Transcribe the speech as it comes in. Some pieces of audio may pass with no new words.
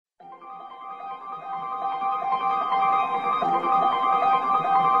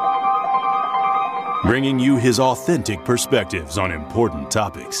bringing you his authentic perspectives on important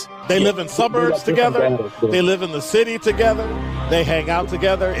topics. They live in suburbs together. They live in the city together. They hang out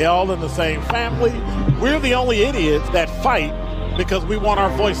together, all in the same family. We're the only idiots that fight because we want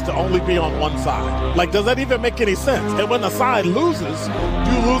our voice to only be on one side. Like, does that even make any sense? And when the side loses,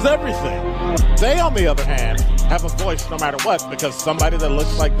 you lose everything. They, on the other hand, have a voice no matter what because somebody that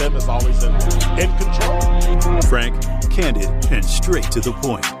looks like them is always in control. Frank, candid, and straight to the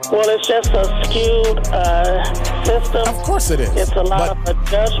point. Well, it's just a skewed system. Of course it is. It's a lot of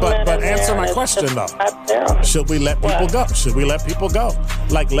judgment. But answer my question, though. Should we let people go? Should we let people go?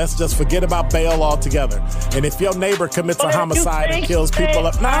 Like, let's just forget about bail altogether. And if your neighbor commits a homicide and kills people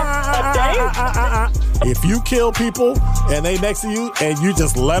up, if you kill people and they next to you and you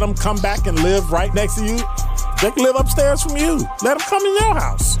just let them come back and live right next to you, they can live upstairs from you. Let them come in your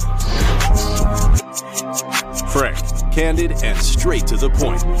house. Frank, candid, and straight to the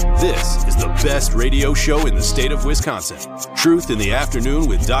point. This is the best radio show in the state of Wisconsin. Truth in the Afternoon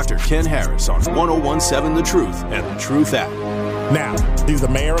with Dr. Ken Harris on 101.7 The Truth and The Truth app. Now, he's the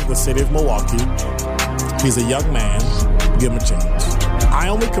mayor of the city of Milwaukee. He's a young man. Give him a chance. I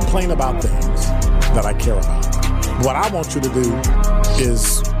only complain about things that I care about. What I want you to do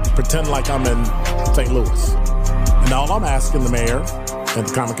is pretend like I'm in St. Louis. And all I'm asking the mayor and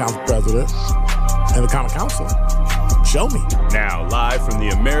the Common Council president and the Common Council, show me. Now, live from the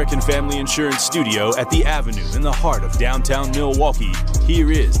American Family Insurance Studio at the Avenue in the heart of downtown Milwaukee, here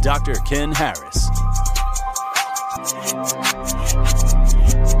is Dr. Ken Harris.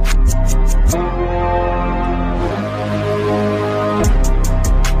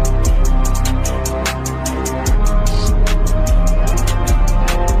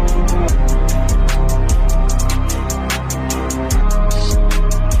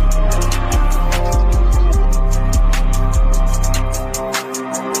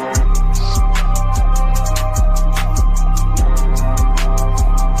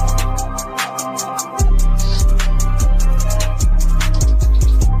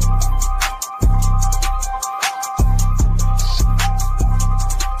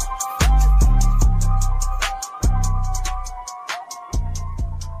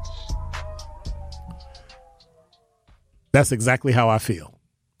 That's exactly how I feel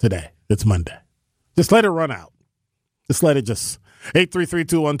today. It's Monday. Just let it run out. Just let it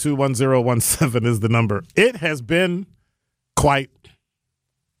 833-212-1017 is the number. It has been quite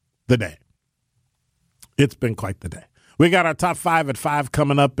the day. It's been quite the day. We got our top 5 at 5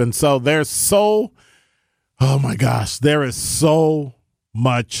 coming up. And so there is so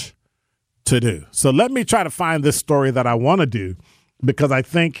much to do. So let me try to find this story that I want to do because I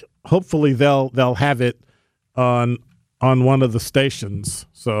think hopefully they'll have it on one of the stations.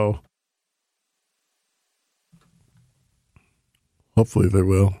 So hopefully they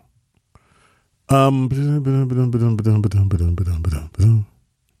will. So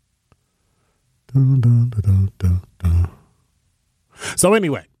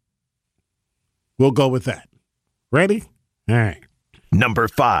anyway, we'll go with that. Ready? All right. Number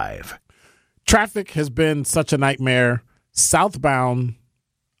 5. Traffic has been such a nightmare. Southbound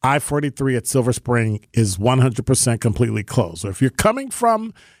I-43 at Silver Spring is 100% completely closed. So if you're coming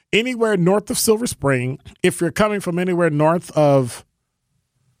from anywhere north of Silver Spring, if you're coming from anywhere north of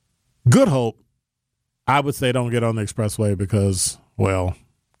Good Hope, I would say don't get on the expressway because, well,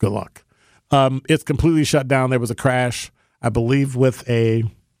 good luck. It's completely shut down. There was a crash, I believe, with a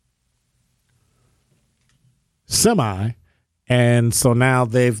semi, and so now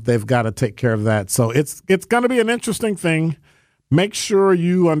they've got to take care of that. So it's going to be an interesting thing. Make sure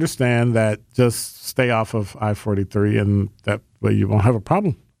you understand that just stay off of I-43 and that way you won't have a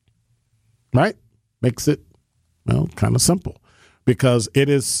problem, right? Makes it, well, kind of simple because it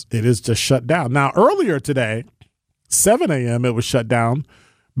is just shut down. Now, earlier today, 7 a.m., it was shut down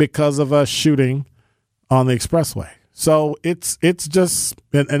because of a shooting on the expressway. So it's just,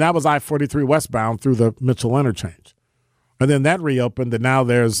 and that was I-43 westbound through the Mitchell interchange. And then that reopened, and now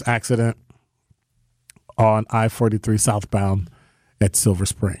there's accident on I-43 southbound at Silver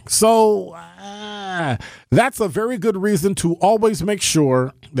Spring. So that's a very good reason to always make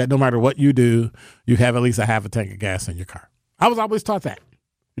sure that no matter what you do, you have at least a half a tank of gas in your car. I was always taught that.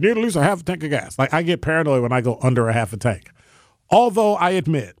 You need at least a half a tank of gas. Like, I get paranoid when I go under a half a tank. Although I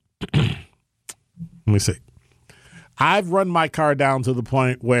admit, let me see, I've run my car down to the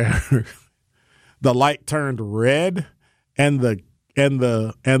point where the light turned red and the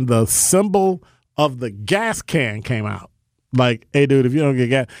symbol of the gas can came out. Like, hey, dude, if you don't get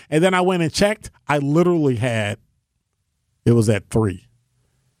gas. And then I went and checked. I literally it was at 3.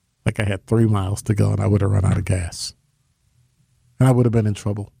 Like, I had 3 miles to go, and I would have run out of gas. And I would have been in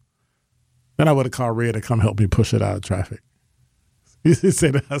trouble. Then I would have called Rhea to come help me push it out of traffic. He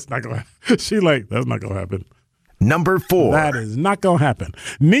said, that's not going to happen. She that's not going to happen. Number 4. That is not going to happen.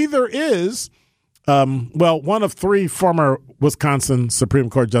 Neither is, one of 3 former Wisconsin Supreme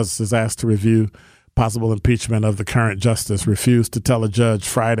Court justices asked to review possible impeachment of the current justice refused to tell a judge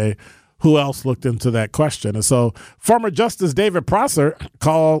Friday who else looked into that question. And so former Justice David Prosser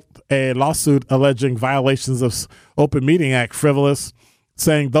called a lawsuit alleging violations of Open Meeting Act frivolous,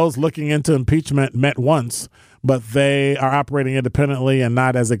 saying those looking into impeachment met once, but they are operating independently and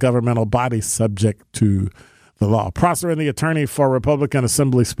not as a governmental body subject to the law. Prosser and the attorney for Republican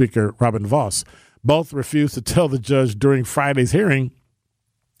Assembly Speaker Robin Vos both refused to tell the judge during Friday's hearing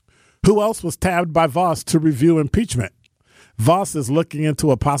who else was tabbed by Vos to review impeachment. Vos is looking into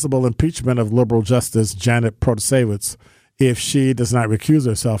a possible impeachment of liberal Justice Janet Protasewicz if she does not recuse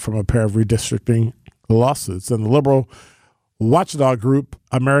herself from a pair of redistricting lawsuits. And the liberal watchdog group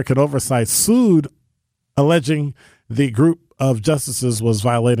American Oversight sued, alleging the group of justices was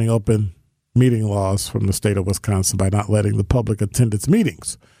violating open meeting laws from the state of Wisconsin by not letting the public attend its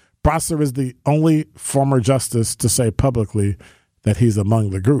meetings. Prosser is the only former justice to say publicly that he's among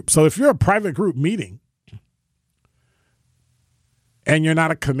the group. So if you're a private group meeting and you're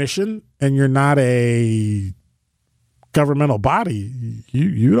not a commission and you're not a governmental body,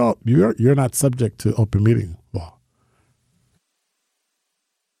 you're not subject to open meeting law.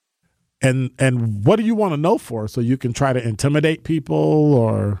 And what do you want to know for? So you can try to intimidate people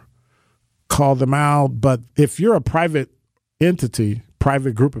or call them out. But if you're a private entity,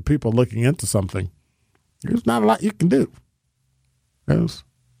 private group of people looking into something, there's not a lot you can do. It's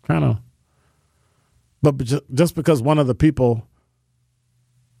kind of, but just because one of the people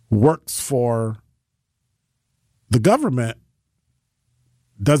works for the government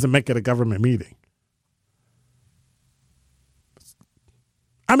doesn't make it a government meeting.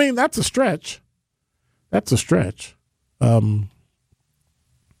 I mean, that's a stretch. That's a stretch. It'd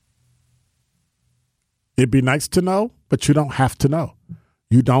be nice to know, but you don't have to know.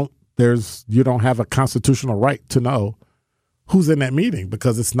 You don't have a constitutional right to know who's in that meeting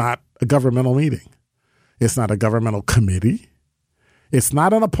because it's not a governmental meeting. It's not a governmental committee. It's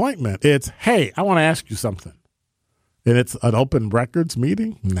not an appointment. It's, hey, I want to ask you something. And it's an open records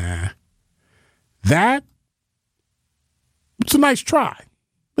meeting? Nah. It's a nice try.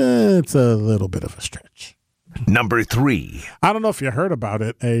 It's a little bit of a stretch. Number 3. I don't know if you heard about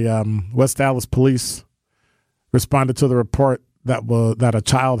it. West Dallas police responded to the report that a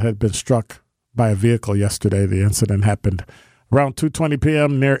child had been struck by a vehicle yesterday. The incident happened around 2:20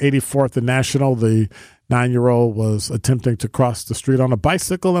 p.m. near 84th and National. The 9-year-old was attempting to cross the street on a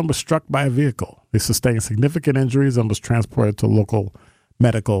bicycle and was struck by a vehicle. He sustained significant injuries and was transported to a local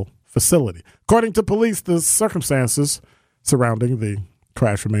medical facility. According to police, the circumstances surrounding the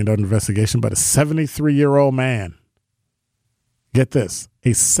crash remained under investigation, but a 73-year-old man, get this, a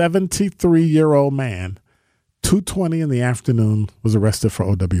 73-year-old man, 2:20 in the afternoon, was arrested for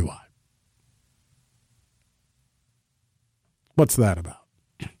OWI. What's that about?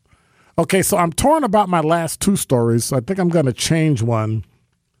 Okay, so I'm torn about my last 2 stories, so I think I'm going to change one.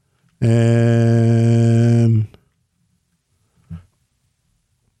 And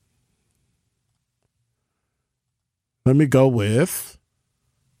let me go with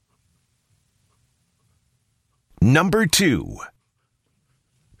number 2.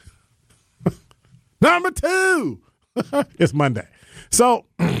 Number 2. It's Monday. So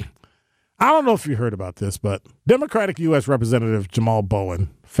I don't know if you heard about this, but Democratic U.S. Representative Jamal Bowen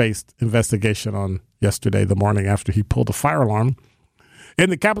faced investigation on yesterday, the morning after he pulled a fire alarm in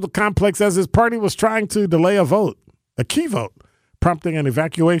the Capitol complex as his party was trying to delay a key vote, prompting an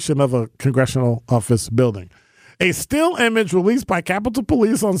evacuation of a congressional office building. A still image released by Capitol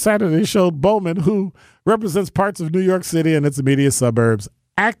Police on Saturday showed Bowman, who represents parts of New York City and its immediate suburbs,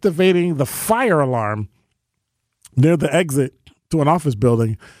 activating the fire alarm near the exit to an office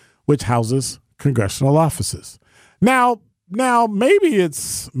building which houses congressional offices. Now maybe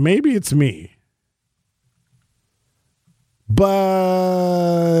it's me,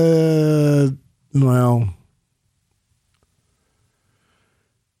 but well,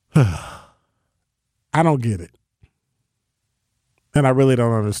 I don't get it, and I really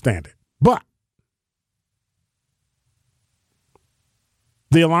don't understand it. But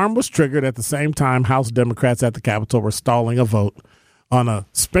the alarm was triggered at the same time House Democrats at the Capitol were stalling a vote on a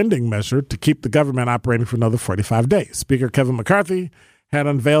spending measure to keep the government operating for another 45 days. Speaker Kevin McCarthy had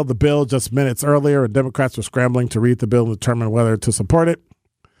unveiled the bill just minutes earlier, and Democrats were scrambling to read the bill and determine whether to support it.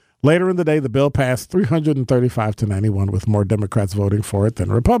 Later in the day, the bill passed 335 to 91, with more Democrats voting for it than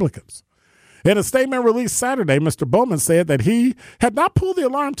Republicans. In a statement released Saturday, Mr. Bowman said that he had not pulled the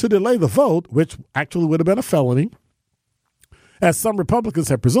alarm to delay the vote, which actually would have been a felony, as some Republicans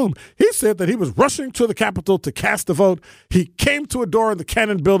had presumed. He said that he was rushing to the Capitol to cast a vote. He came to a door in the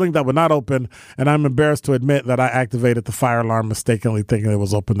Cannon building that would not open, and I'm embarrassed to admit that I activated the fire alarm mistakenly thinking it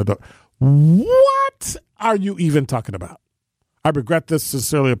was open the door. What are you even talking about? I regret this,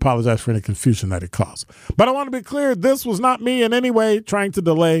 sincerely apologize for any confusion that it caused. But I want to be clear, this was not me in any way trying to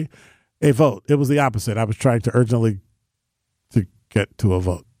delay a vote. It was the opposite. I was trying to urgently to get to a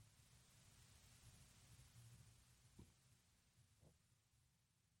vote.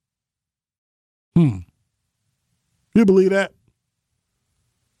 You believe that?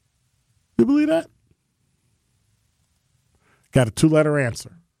 You believe that? Got a 2-letter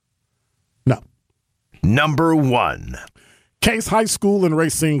answer. No. Number 1. Case High School in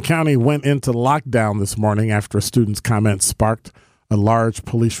Racine County went into lockdown this morning after a student's comment sparked a large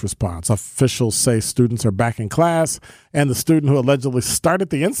police response. Officials say students are back in class, and the student who allegedly started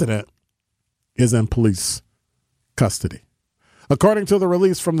the incident is in police custody. According to the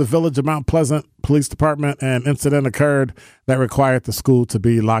release from the Village of Mount Pleasant Police Department, an incident occurred that required the school to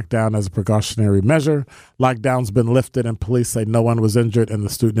be locked down as a precautionary measure. Lockdown's been lifted, and police say no one was injured, and the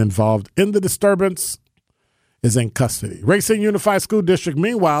student involved in the disturbance is in custody. Racine Unified School District,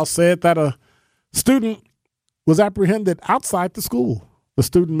 meanwhile, said that a student was apprehended outside the school. The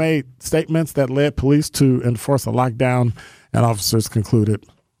student made statements that led police to enforce a lockdown, and officers concluded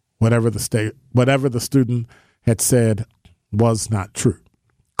whatever the student had said was not true.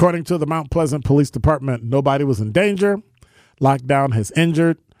 According to the Mount Pleasant Police Department, nobody was in danger. Lockdown has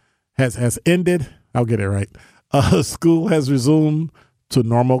ended. I'll get it right. School has resumed to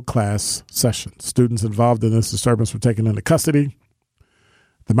normal class sessions. Students involved in this disturbance were taken into custody.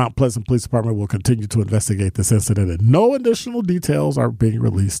 The Mount Pleasant Police Department will continue to investigate this incident, and no additional details are being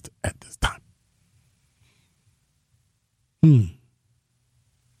released at this time.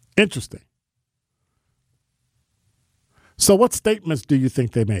 Interesting. So what statements do you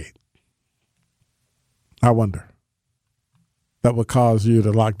think they made? I wonder. That would cause you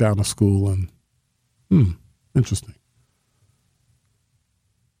to lock down a school and, interesting.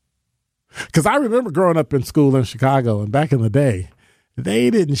 Because I remember growing up in school in Chicago, and back in the day,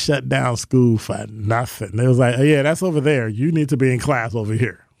 they didn't shut down school for nothing. It was like, oh, yeah, that's over there. You need to be in class over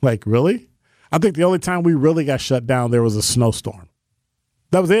here. Like, really? I think the only time we really got shut down, there was a snowstorm.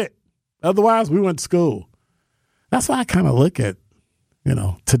 That was it. Otherwise, we went to school. That's why I kind of look at,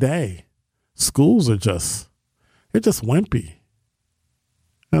 today, schools are they're just wimpy.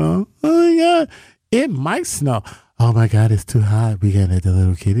 Oh my God, it might snow. Oh my God, it's too hot. We gotta let the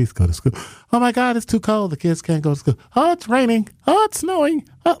little kiddies go to school. Oh my God, it's too cold. The kids can't go to school. Oh, it's raining. Oh, it's snowing.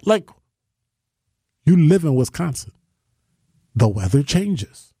 Oh, like, you live in Wisconsin. The weather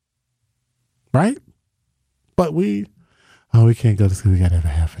changes, right? But we can't go to school. We gotta have a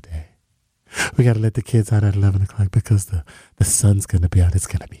half a day. We got to let the kids out at 11 o'clock because the sun's going to be out. It's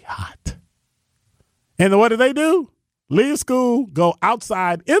going to be hot. And what do? Leave school, go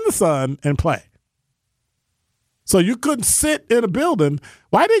outside in the sun and play. So you couldn't sit in a building.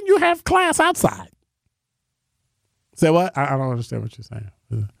 Why didn't you have class outside? Say what? I don't understand what you're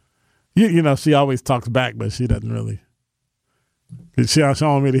saying. She always talks back, but she doesn't really. She don't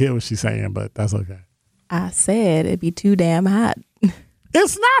want me to hear what she's saying, but that's okay. I said it'd be too damn hot.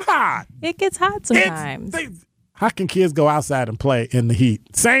 It's not hot. It gets hot sometimes. How can kids go outside and play in the heat?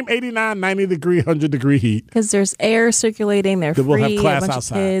 Same 89, 90 degree, 100 degree heat. Because there's air circulating. They're free. We'll have class a bunch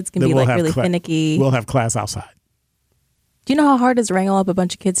outside. Of kids can be really finicky. We'll have class outside. Do you know how hard it is to wrangle up a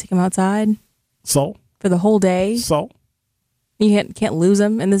bunch of kids to come outside? So? For the whole day? So? You can't lose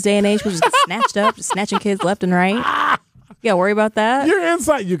them in this day and age. People just get snatched up, just snatching kids left and right. You got to worry about that? You're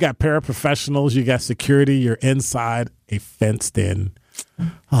inside. You got paraprofessionals. You got security. You're inside a fenced-in.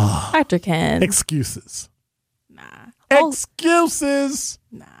 Dr. Ken. Excuses. Nah. Excuses.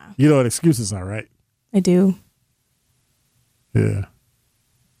 Nah. You know what excuses are, right? I do. Yeah.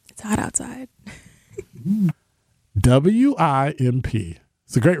 It's hot outside. WIMP.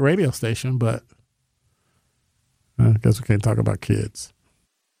 It's a great radio station, but I guess we can't talk about kids.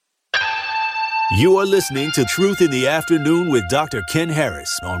 You are listening to Truth in the Afternoon with Dr. Ken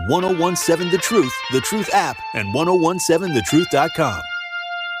Harris on 1017 The Truth app, and 1017thetruth.com.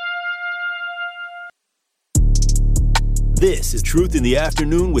 This is Truth in the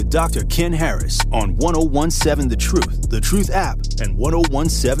Afternoon with Dr. Ken Harris on 1017 The Truth app, and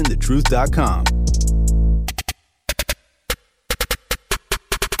 1017thetruth.com.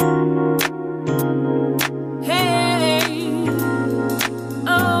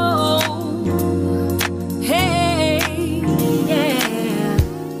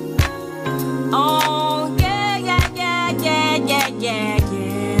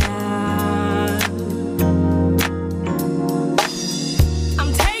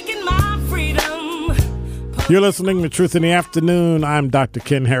 You're listening to Truth in the Afternoon. I'm Dr.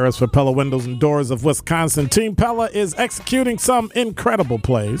 Ken Harris for Pella Windows and Doors of Wisconsin. Team Pella is executing some incredible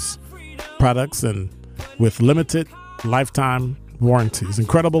plays, products, and with limited lifetime warranties.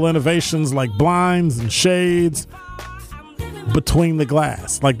 Incredible innovations like blinds and shades between the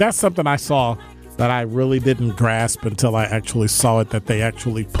glass. Like, that's something I saw that I really didn't grasp until I actually saw it, that they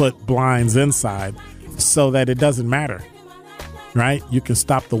actually put blinds inside so that it doesn't matter. Right? You can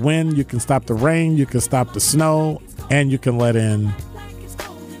stop the wind, you can stop the rain, you can stop the snow, and you can let in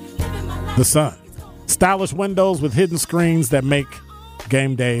the sun. Stylish windows with hidden screens that make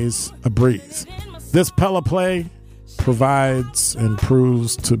game days a breeze. This Pella Play provides and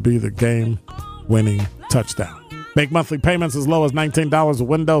proves to be the game-winning touchdown. Make monthly payments as low as $19 a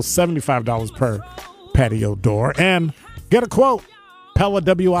window, $75 per patio door, and get a quote.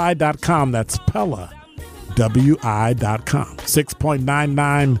 PellaWI.com. That's Pella. WI.com.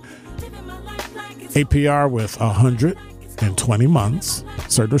 6.99 APR with 120 months.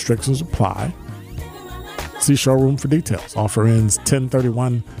 Certain restrictions apply. See showroom for details. Offer ends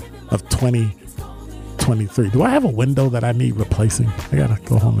 10/31 of 2023. Do I have a window that I need replacing? I gotta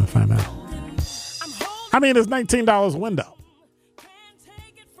go home and find out. I mean, it's $19 a window.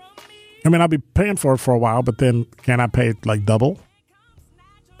 I mean, I'll be paying for it for a while, but then can I pay like double?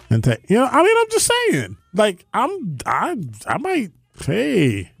 And I mean, I'm just saying. Like, I might,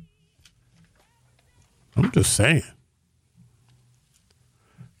 hey, I'm just saying.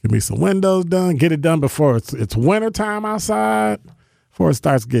 Give me some windows done. Get it done before it's wintertime outside, before it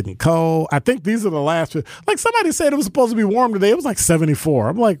starts getting cold. I think these are the last. Like, somebody said it was supposed to be warm today. It was like 74.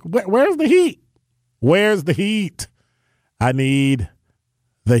 I'm like, where's the heat? Where's the heat? I need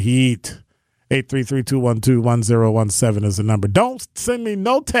the heat. 833-212-1017 is the number. Don't send me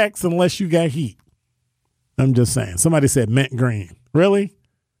no text unless you got heat. I'm just saying. Somebody said mint green. Really?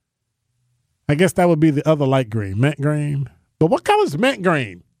 I guess that would be the other light green. Mint green. But what color is mint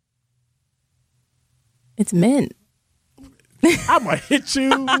green? It's mint. I'm going to hit you.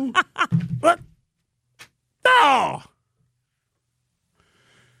 What? No.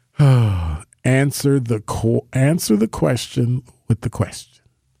 Answer the question with the question.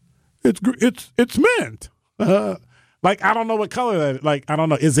 It's mint. Like, I don't know what color that is. Like, I don't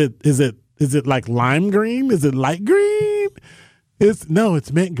know. Is it like lime green? Is it light green? It's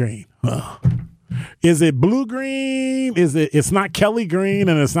mint green. Is it blue green? It's not Kelly green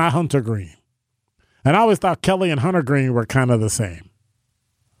and it's not Hunter green. And I always thought Kelly and Hunter green were kind of the same.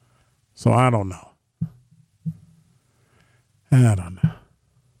 So I don't know.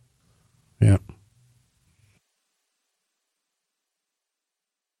 Yep.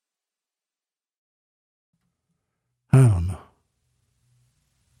 I don't know.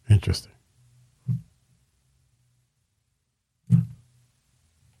 Interesting.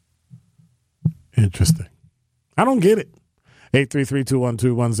 I don't get it.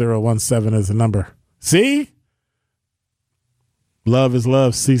 833-212-1017 is the number. See? Love is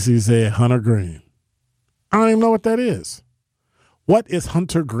love, CC said. Hunter Green. I don't even know what that is. What is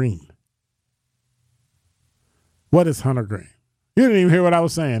Hunter Green? What is Hunter Green? You didn't even hear what I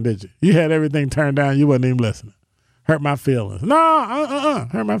was saying, did you? You had everything turned down. You wasn't even listening. Hurt my feelings. No,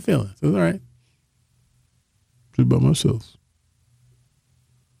 hurt my feelings. It's all right. Sit by myself.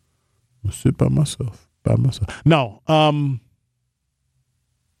 I'm sit by myself. No.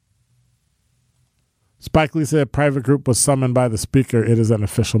 Spike Lee said private group was summoned by the speaker. It is an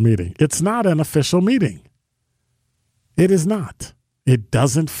official meeting. It's not an official meeting. It is not. It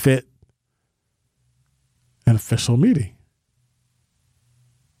doesn't fit an official meeting.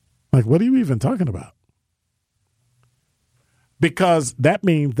 Like, what are you even talking about? Because that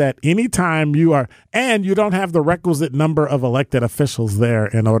means that anytime you are, and you don't have the requisite number of elected officials there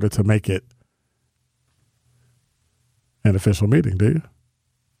in order to make it an official meeting, do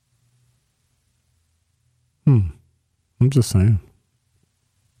you? I'm just saying.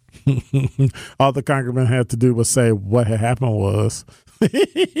 All the congressman had to do was say what had happened was.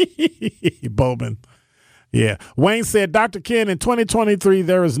 Bowman. Yeah. Wayne said, Dr. Ken, in 2023,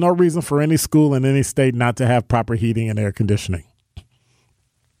 there is no reason for any school in any state not to have proper heating and air conditioning.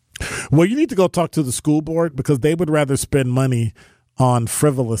 Well, you need to go talk to the school board because they would rather spend money on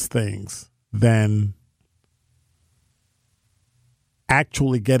frivolous things than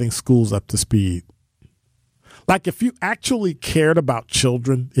actually getting schools up to speed. Like, if you actually cared about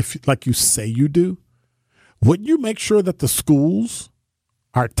children, like you say you do, wouldn't you make sure that the schools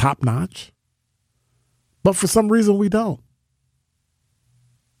are top notch? But for some reason, we don't.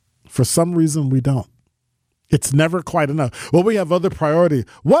 It's never quite enough. Well, we have other priority.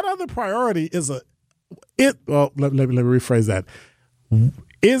 What other priority is let me rephrase that.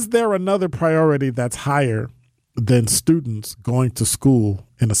 Is there another priority that's higher than students going to school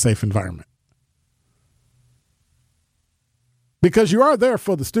in a safe environment. Because you are there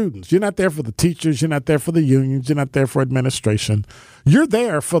for the students. You're not there for the teachers. You're not there for the unions. You're not there for administration. You're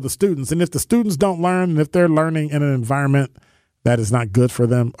there for the students. And if the students don't learn, and if they're learning in an environment that is not good for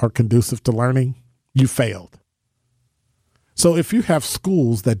them or conducive to learning, you failed. So if you have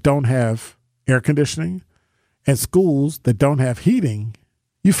schools that don't have air conditioning and schools that don't have heating,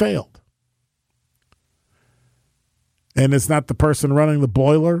 you failed. And it's not the person running the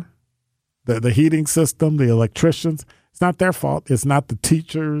boiler, the heating system, the electricians. It's not their fault. It's not the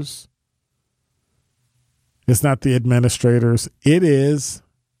teachers. It's not the administrators. It is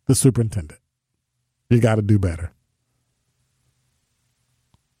the superintendent. You got to do better.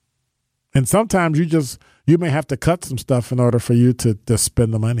 And sometimes you may have to cut some stuff in order for you to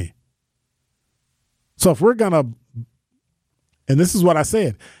spend the money. So if we're going to, and this is what I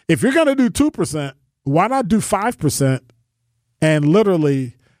said, if you're going to do 2%, why not do 5% and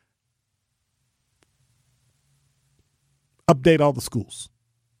literally update all the schools,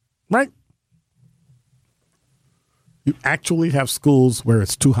 right? You actually have schools where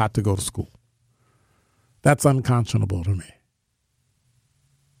it's too hot to go to school. That's unconscionable to me.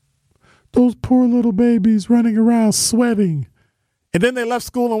 Those poor little babies running around sweating. And then they left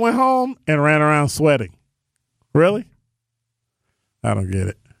school and went home and ran around sweating. Really? I don't get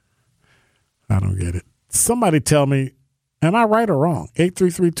it. I don't get it. Somebody tell me, am I right or wrong?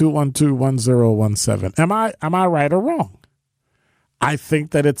 833-212-1017. Am I right or wrong? I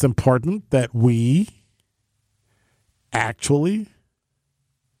think that it's important that we actually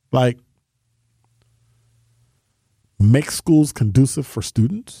make schools conducive for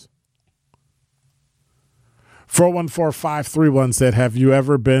students. 414-531 said, have you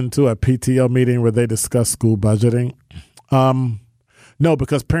ever been to a PTO meeting where they discuss school budgeting? No,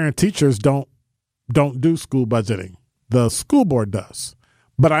 because parent teachers don't do school budgeting. The school board does.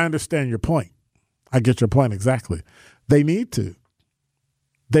 But I understand your point. I get your point exactly. They need to.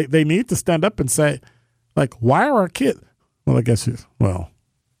 They need to stand up and say, why are our kids? Well, I guess you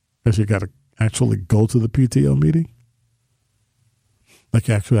got to actually go to the PTO meeting.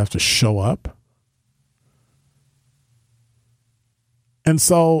 You actually have to show up. And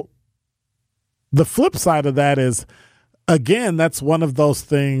so the flip side of that is, again, that's one of those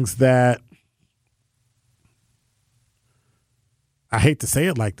things that I hate to say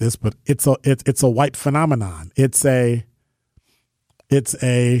it like this, but it's a white phenomenon. It's a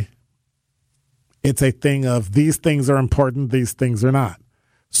thing of these things are important, these things are not.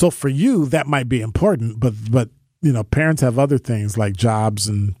 So for you, that might be important, but parents have other things like jobs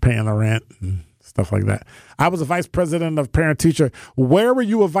and paying the rent and stuff like that. I was a vice president of parent teacher. Where were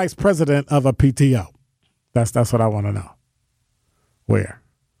you a vice president of a PTO? That's what I want to know. Where?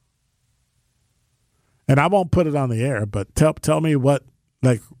 And I won't put it on the air, but tell me what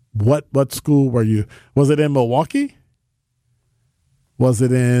school were you? Was it in Milwaukee? Was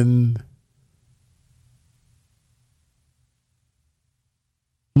it in?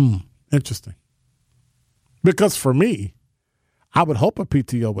 Interesting. Because for me, I would hope a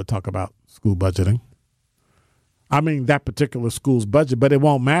PTO would talk about school budgeting. I mean, that particular school's budget, but it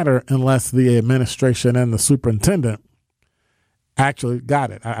won't matter unless the administration and the superintendent actually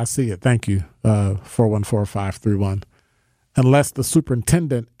got it. I see it. Thank you, 414-531. Unless the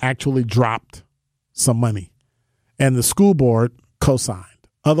superintendent actually dropped some money and the school board co-signed.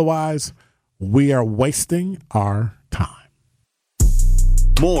 Otherwise, we are wasting our time.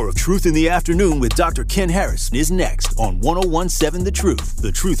 More of Truth in the Afternoon with Dr. Ken Harris is next on 1017 The Truth,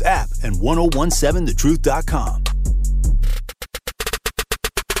 The Truth app, and 1017thetruth.com.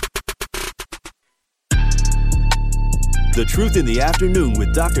 The Truth in the Afternoon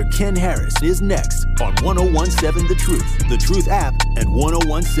with Dr. Ken Harris is next on 1017 The Truth, The Truth app, and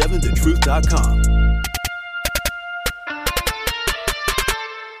 1017thetruth.com.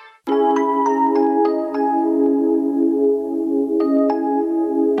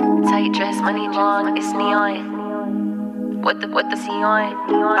 Tight dress, money long, it's neon. What the C on?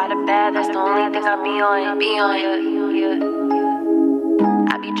 By the bad, that's the only thing I be on. Yeah.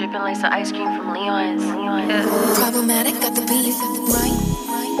 I be dripping like some ice cream from Leon's. Yeah. Problematic, got the beat right.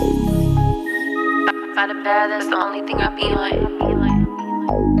 By the bad, that's the only thing I be on.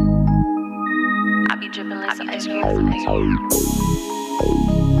 I be dripping like some ice cream from Leon's.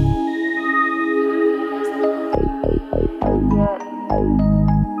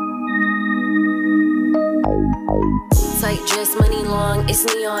 Tight dress, money long, it's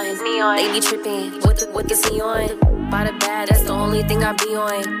neon. Neon. They be tripping, what the C on? By the bad, that's the only thing I be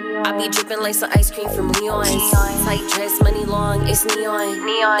on. I be dripping like some ice cream from Leon. Tight dress, money long, it's neon.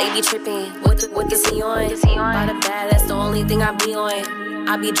 They be tripping, what the C on? By the bad, that's the only thing I be on.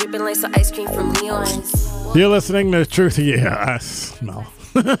 I be dripping like some ice cream from Leon's. You're listening to Truth. Yeah, no.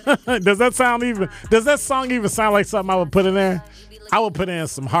 Does that song even sound like something I would put in there? I would put in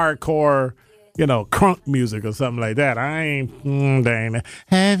some hardcore, crunk music or something like that. I ain't dang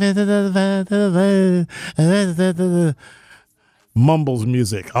it. Mumbles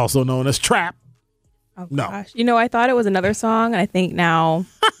music, also known as trap. Oh, no. Gosh. I thought it was another song, and I think now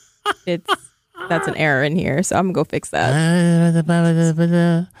that's an error in here, so I'm going to go fix that.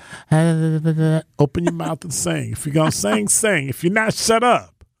 Open your mouth and sing. If you're going to sing, sing. If you're not, shut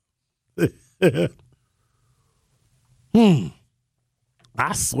up.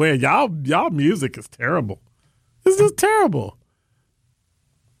 I swear, y'all music is terrible. This is terrible.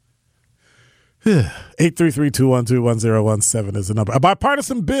 833-212-1017 is the number. A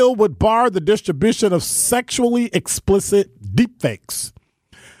bipartisan bill would bar the distribution of sexually explicit deepfakes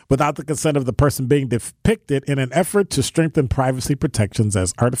without the consent of the person being depicted in an effort to strengthen privacy protections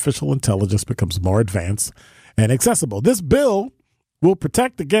as artificial intelligence becomes more advanced and accessible. This bill will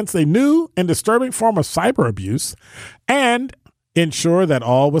protect against a new and disturbing form of cyber abuse and ensure that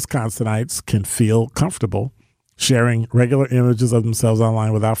all Wisconsinites can feel comfortable sharing regular images of themselves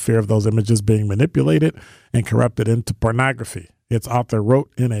online without fear of those images being manipulated and corrupted into pornography. Its author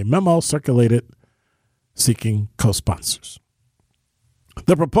wrote in a memo circulated seeking co-sponsors.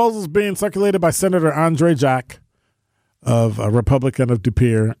 The proposal is being circulated by Senator Andre Jack, of a Republican of De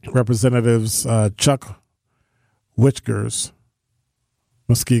Pere, Representatives Chuck Whitgers,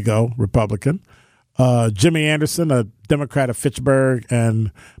 Muskego, Republican, Jimmy Anderson, a Democrat of Fitchburg,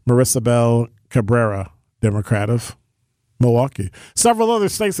 and Marissa Bell Cabrera, Democrat of Milwaukee. Several other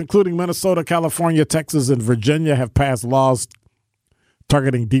states, including Minnesota, California, Texas, and Virginia, have passed laws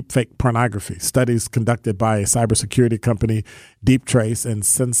targeting deepfake pornography. Studies conducted by a cybersecurity company, Deep Trace and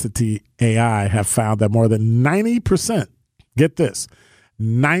Sensity AI, have found that more than 90%, get this,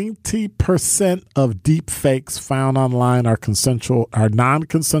 90% of deepfakes found online are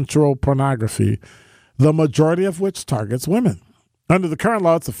non-consensual pornography, the majority of which targets women. Under the current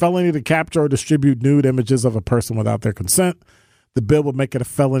law, it's a felony to capture or distribute nude images of a person without their consent. The bill would make it a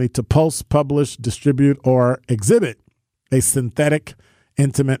felony to post, publish, distribute, or exhibit a synthetic,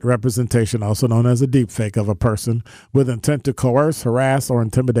 intimate representation, also known as a deepfake, of a person with intent to coerce, harass, or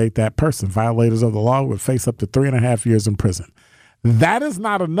intimidate that person. Violators of the law would face up to 3.5 years in prison. That is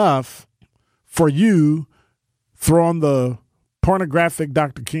not enough for you throwing the pornographic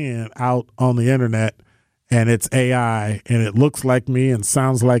Dr. Ken out on the internet, and it's AI, and it looks like me and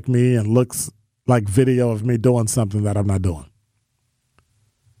sounds like me and looks like video of me doing something that I'm not doing.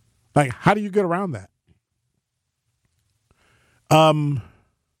 Like, how do you get around that? Tom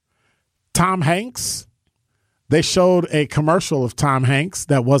Hanks, they showed a commercial of Tom Hanks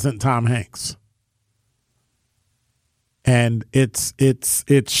that wasn't Tom Hanks. And it's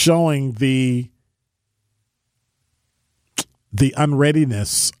showing the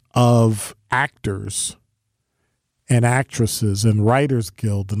unreadiness of actors and actresses and Writers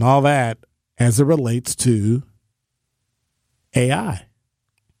Guild and all that as it relates to AI.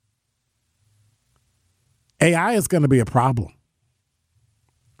 AI is going to be a problem.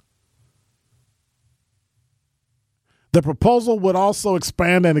 The proposal would also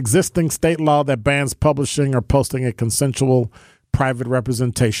expand an existing state law that bans publishing or posting a consensual private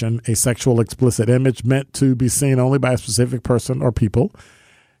representation, a sexual explicit image meant to be seen only by a specific person or people,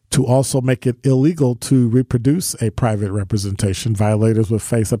 to also make it illegal to reproduce a private representation. Violators would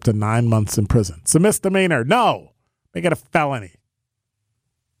face up to 9 months in prison. It's a misdemeanor. No, make it a felony.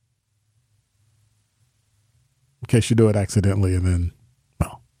 In case you do it accidentally and then,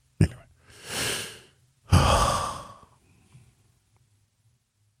 well, anyway.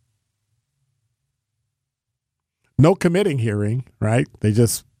 No committing hearing, right? They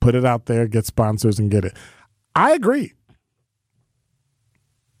just put it out there, get sponsors, and get it. I agree.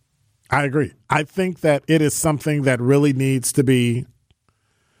 I think that it is something that really needs to be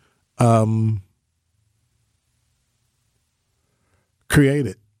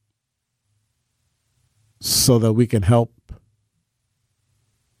created so that we can help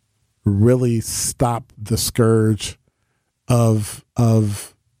really stop the scourge of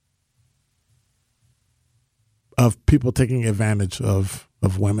people taking advantage of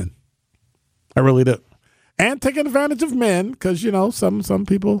women. I really do. And taking advantage of men, because, you know, some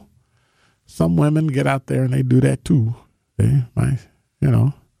people, some women get out there and they do that too. They might,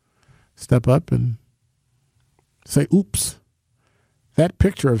 step up and say, oops, that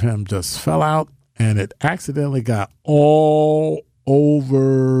picture of him just fell out and it accidentally got all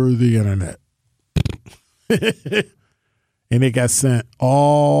over the internet. And it got sent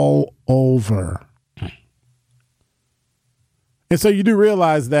all over. And so you do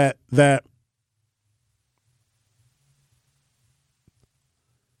realize that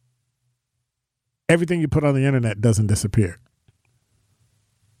everything you put on the internet doesn't disappear.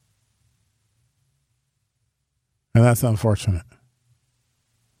 And that's unfortunate.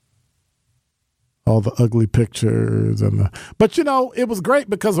 All the ugly pictures but it was great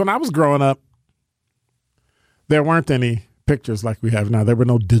because when I was growing up, there weren't any pictures like we have now. There were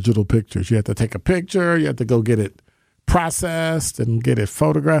no digital pictures. You had to take a picture. You had to go get it processed and get it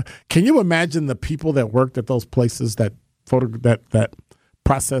photographed. Can you imagine the people that worked at those places that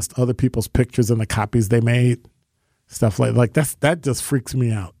processed other people's pictures and the copies they made? Stuff like that just freaks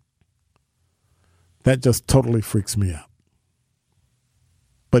me out. That just totally freaks me out.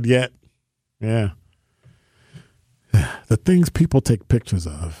 But yet, yeah, the things people take pictures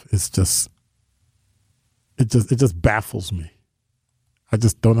of, it just baffles me. I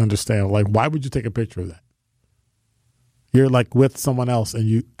just don't understand. Like, why would you take a picture of that? You're like with someone else and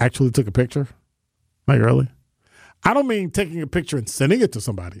you actually took a picture? Like, really? I don't mean taking a picture and sending it to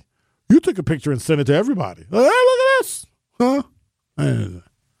somebody. You took a picture and sent it to everybody. Like, hey, look at this. Huh? I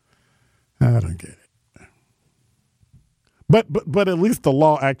don't get it. But at least the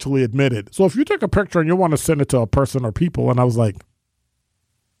law actually admitted. So if you took a picture and you want to send it to a person or people, and I was like,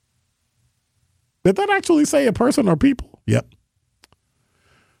 did that actually say a person or people? Yep.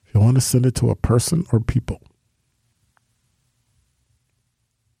 If you want to send it to a person or people.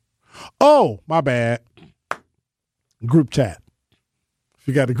 Oh, my bad. Group chat. If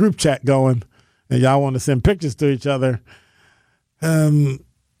you got a group chat going and y'all want to send pictures to each other, the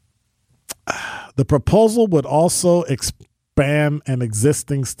proposal would also expand an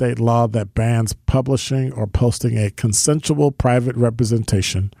existing state law that bans publishing or posting a consensual private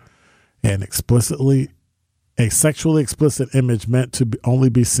representation and a sexually explicit image meant to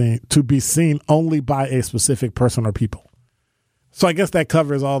be seen only by a specific person or people. So I guess that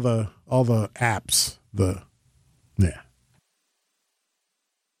covers all the apps.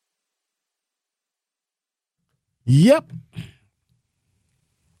 Yep.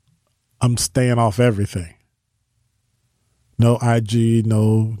 I'm staying off everything. No IG,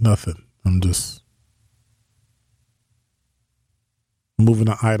 no nothing. I'm just moving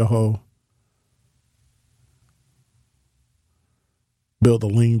to Idaho. Build a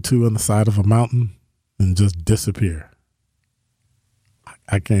lean-to on the side of a mountain and just disappear.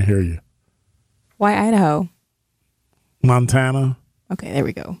 I can't hear you. Why Idaho? Montana. Okay, there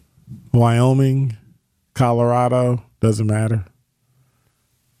we go. Wyoming, Colorado, doesn't matter.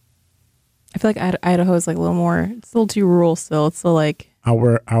 I feel like Idaho is like a little more, it's a little too rural still. It's still like. I'll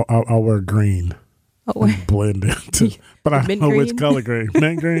wear green. Blend into, but I don't know which color green.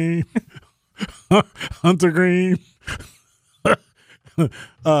 Mint green, hunter green,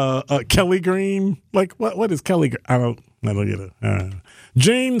 Kelly green. Like what is Kelly green? I don't get it.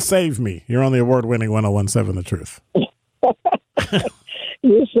 Gene, save me. You're on the award-winning 1017 The Truth.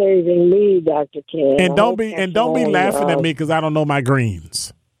 You're saving me, Dr. Ken. And don't be laughing at me because I don't know my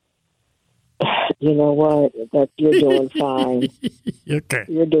greens. You know what? That you're doing fine. Okay.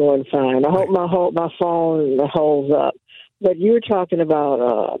 You're doing fine. I hope my phone holds up. But you were talking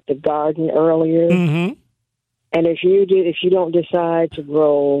about the garden earlier. Mm-hmm. And if you don't decide to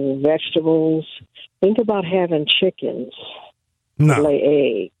grow vegetables, think about having chickens to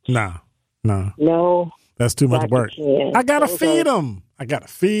lay eggs. No. That's too much work. I gotta feed them.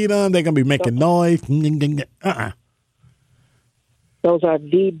 They're gonna be making noise. Those are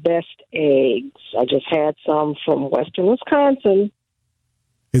the best eggs. I just had some from western Wisconsin.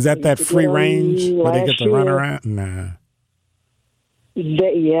 Is that free range where they get to run around? Nah.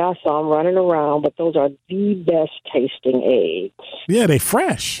 Yeah, so I'm running around, but those are the best tasting eggs. Yeah, they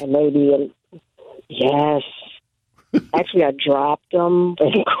fresh. And maybe, yes. Actually, I dropped them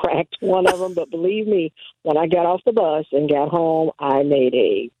and cracked one of them, but believe me, when I got off the bus and got home, I made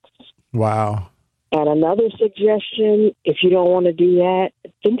eggs. Wow. And another suggestion, if you don't want to do that,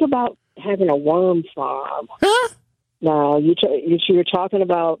 think about having a worm farm. Huh? Now, you're talking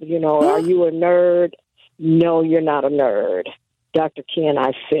about, are you a nerd? No, you're not a nerd. Dr. Ken,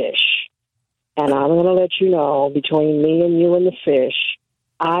 I fish. And I'm going to let you know, between me and you and the fish,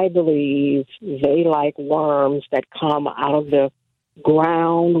 I believe they like worms that come out of the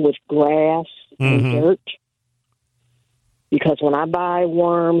ground with grass and dirt. Because when I buy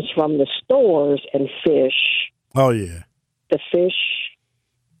worms from the stores and fish, oh yeah, the fish,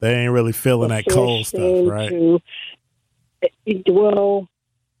 they ain't really feeling that cold stuff, right? Well,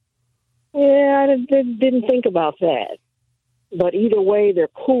 yeah, I didn't think about that. But either way, they're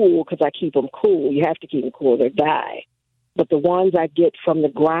cool because I keep them cool. You have to keep them cool. They die. But the ones I get from the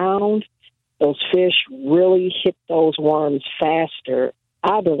ground, those fish really hit those worms faster,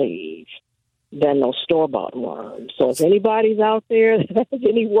 I believe, than those store-bought worms. So if anybody's out there that has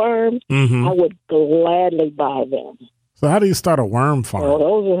any worms, I would gladly buy them. So how do you start a worm farm? So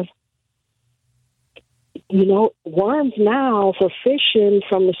those are, worms now for fishing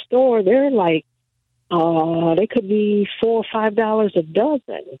from the store, they're like, they could be $4 or $5 a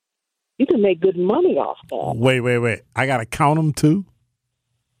dozen. You can make good money off that. Wait. I got to count them too?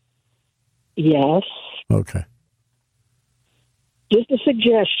 Yes. Okay. Just a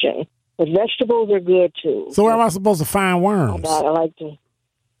suggestion. But vegetables are good too. So where am I supposed to find worms? I like to.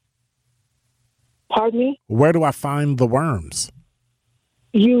 Pardon me? Where do I find the worms?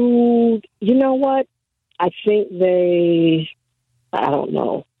 You know what? I think I don't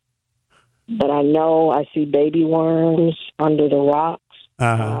know. But I know I see baby worms under the rocks.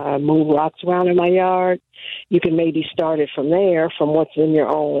 I move rocks around in my yard. You can maybe start it from there, from what's in your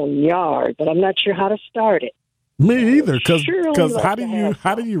own yard. But I'm not sure how to start it. Me either, because like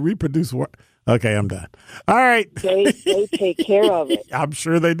how do you reproduce worms? Okay, I'm done. All right. They take care of it. I'm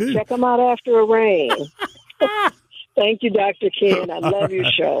sure they do. Check them out after a rain. Thank you, Dr. Ken. I love your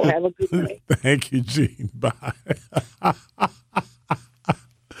show. Have a good night. Thank you, Gene. Bye.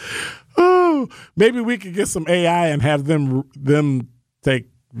 Oh, maybe we could get some AI and have them take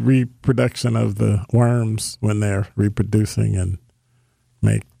reproduction of the worms when they're reproducing and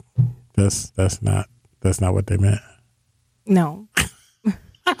make this. That's not what they meant. No.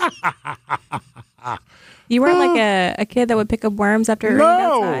 You weren't like a kid that would pick up worms after it rained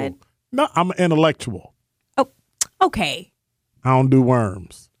outside? No, I'm an intellectual. Oh, okay. I don't do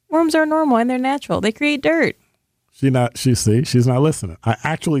worms. Worms are normal and they're natural. They create dirt. She's not listening. I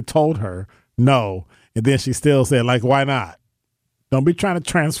actually told her no, and then she still said, like, why not? Don't be trying to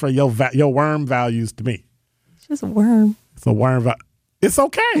transfer your worm values to me. It's just a worm. It's a worm. It's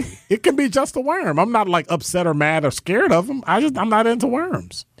okay. It can be just a worm. I'm not like upset or mad or scared of them. I'm not into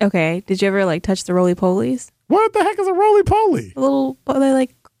worms. Okay. Did you ever like touch the roly polies? What the heck is a roly poly?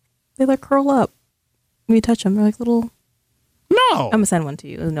 They curl up when you touch them. They're like little. No. I'm gonna send one to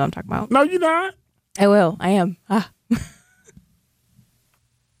you. You know what I'm talking about. No, you're not. I will. I am.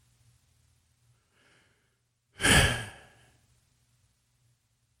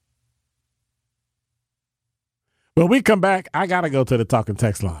 When we come back, I gotta go to the talking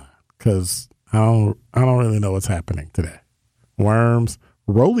text line because I don't really know what's happening today. Worms,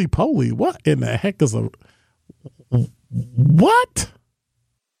 roly poly. What in the heck is what?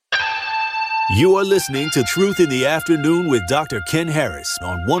 You are listening to Truth in the Afternoon with Dr. Ken Harris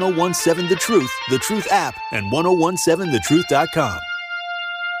on 1017 The Truth app, and 1017thetruth.com.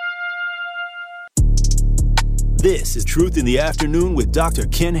 This is Truth in the Afternoon with Dr.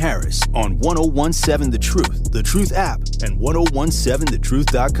 Ken Harris on 1017 The Truth app, and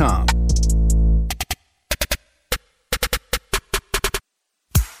 1017thetruth.com.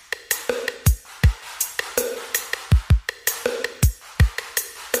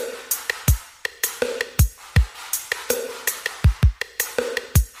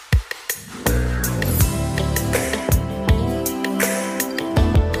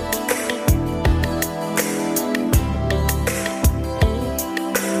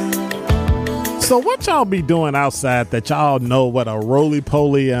 So what y'all be doing outside that y'all know what a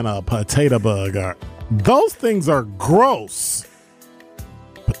roly-poly and a potato bug are? Those things are gross.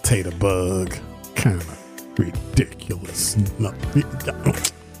 Potato bug. Kind of ridiculous. No. Potato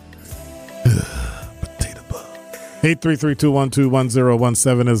bug.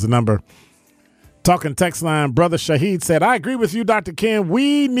 833-212-1017 is the number. Talking text line, Brother Shahid said, I agree with you, Dr. Ken.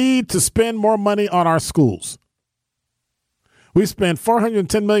 We need to spend more money on our schools. We spend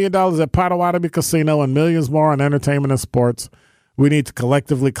 $410 million at Potawatomi Casino and millions more on entertainment and sports. We need to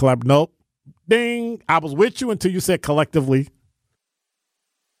collectively collaborate. Nope. Ding. I was with you until you said collectively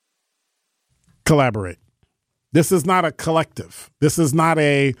collaborate. This is not a collective. This is not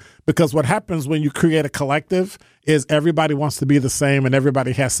because what happens when you create a collective is everybody wants to be the same and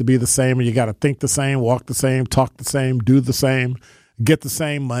everybody has to be the same, and you got to think the same, walk the same, talk the same, do the same, get the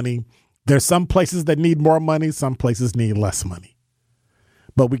same money. There's some places that need more money. Some places need less money.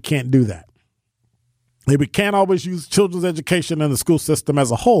 But we can't do that. And we can't always use children's education in the school system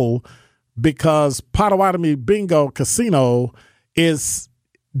as a whole because Potawatomi Bingo Casino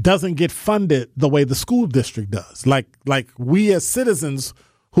doesn't get funded the way the school district does. Like we as citizens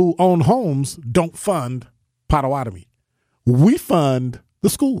who own homes don't fund Potawatomi. We fund the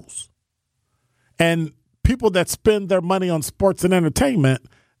schools. And people that spend their money on sports and entertainment,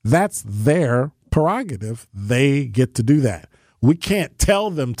 that's their prerogative. They get to do that. We can't tell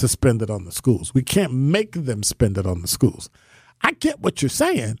them to spend it on the schools. We can't make them spend it on the schools. I get what you're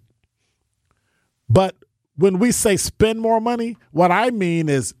saying, but when we say spend more money, what I mean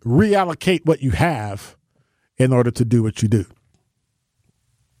is reallocate what you have in order to do what you do.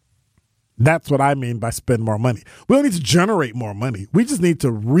 That's what I mean by spend more money. We don't need to generate more money. We just need to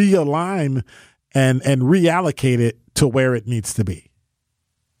realign and reallocate it to where it needs to be.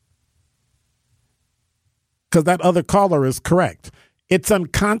 Because that other caller is correct. It's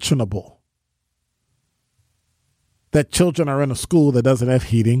unconscionable that children are in a school that doesn't have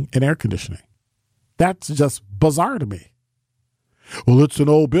heating and air conditioning. That's just bizarre to me. Well, it's an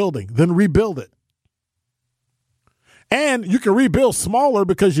old building. Then rebuild it. And you can rebuild smaller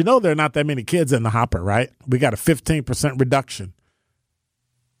because you know there are not that many kids in the hopper, right? We got a 15% reduction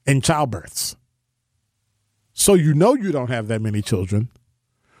in childbirths. So you know you don't have that many children.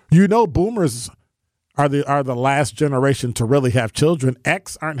 You know boomers are the last generation to really have children.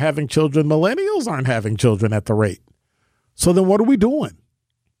 X aren't having children. Millennials aren't having children at the rate. So then what are we doing?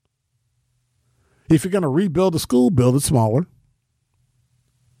 If you're going to rebuild a school, build it smaller.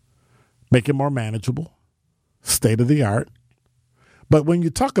 Make it more manageable. State of the art. But when you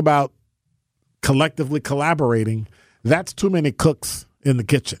talk about collectively collaborating, that's too many cooks in the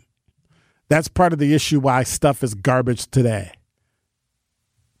kitchen. That's part of the issue why stuff is garbage today.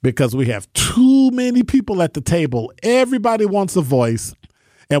 Because we have too many people at the table. Everybody wants a voice.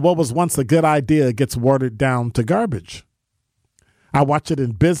 And what was once a good idea gets watered down to garbage. I watch it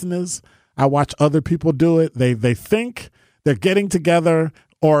in business. I watch other people do it. They think they're getting together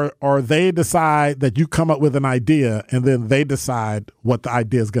or they decide that you come up with an idea and then they decide what the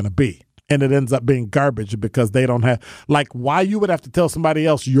idea is going to be. And it ends up being garbage because they don't have, like, why you would have to tell somebody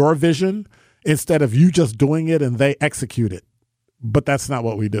else your vision instead of you just doing it and they execute it. But that's not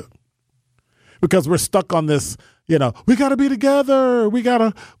what we do. Because we're stuck on this, we got to be together. We got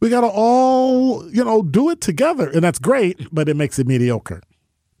to all, do it together. And that's great, but it makes it mediocre.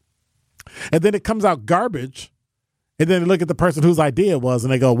 And then it comes out garbage. And then they look at the person whose idea it was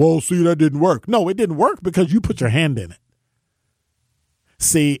and they go, well, see, that didn't work. No, it didn't work because you put your hand in it.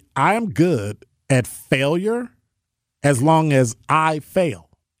 See, I am good at failure as long as I fail.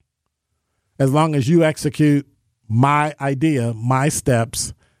 As long as you execute my idea, my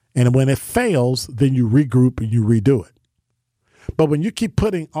steps, and when it fails, then you regroup and you redo it. But when you keep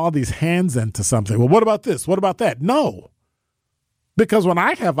putting all these hands into something, well, what about this? What about that? No. Because when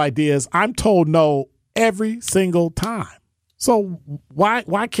I have ideas, I'm told no every single time. So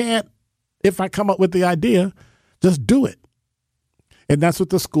why can't, if I come up with the idea, just do it? And that's what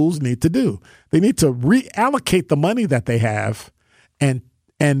the schools need to do. They need to reallocate the money that they have and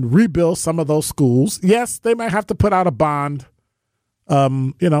rebuild some of those schools. Yes, they might have to put out a bond,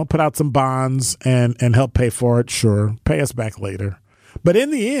 put out some bonds and help pay for it. Sure, pay us back later. But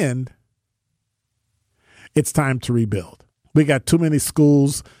in the end, it's time to rebuild. We got too many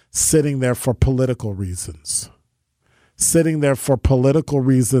schools sitting there for political reasons.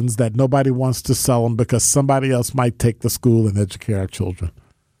 That nobody wants to sell them because somebody else might take the school and educate our children.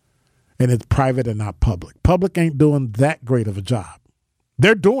 And it's private and not public. Public ain't doing that great of a job.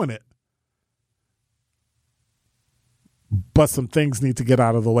 They're doing it. But some things need to get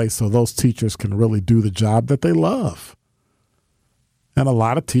out of the way so those teachers can really do the job that they love. And a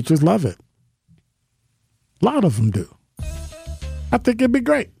lot of teachers love it. A lot of them do. I think it'd be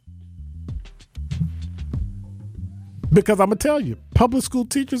great. Because I'm going to tell you, public school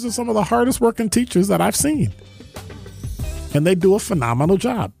teachers are some of the hardest working teachers that I've seen. And they do a phenomenal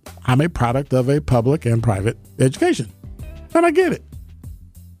job. I'm a product of a public and private education. And I get it.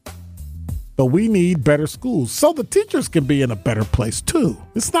 But we need better schools so the teachers can be in a better place too.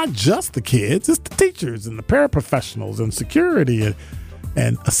 It's not just the kids, it's the teachers and the paraprofessionals and security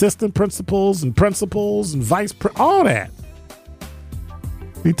and assistant principals and all that.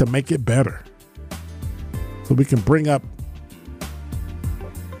 We need to make it better so we can bring up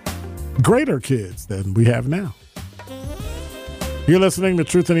greater kids than we have now. You're listening to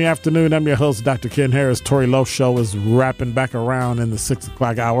Truth in the Afternoon. I'm your host, Dr. Ken Harris. Tori Lowe Show is wrapping back around in the 6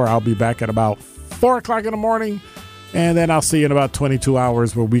 o'clock hour. I'll be back at about 4 o'clock in the morning, and then I'll see you in about 22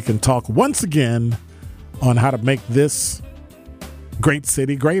 hours where we can talk once again on how to make this great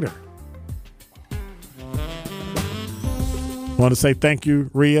city greater. I want to say thank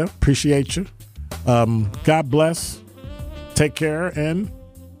you, Rhea. Appreciate you. God bless. Take care, and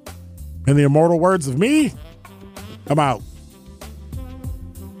in the immortal words of me, I'm out.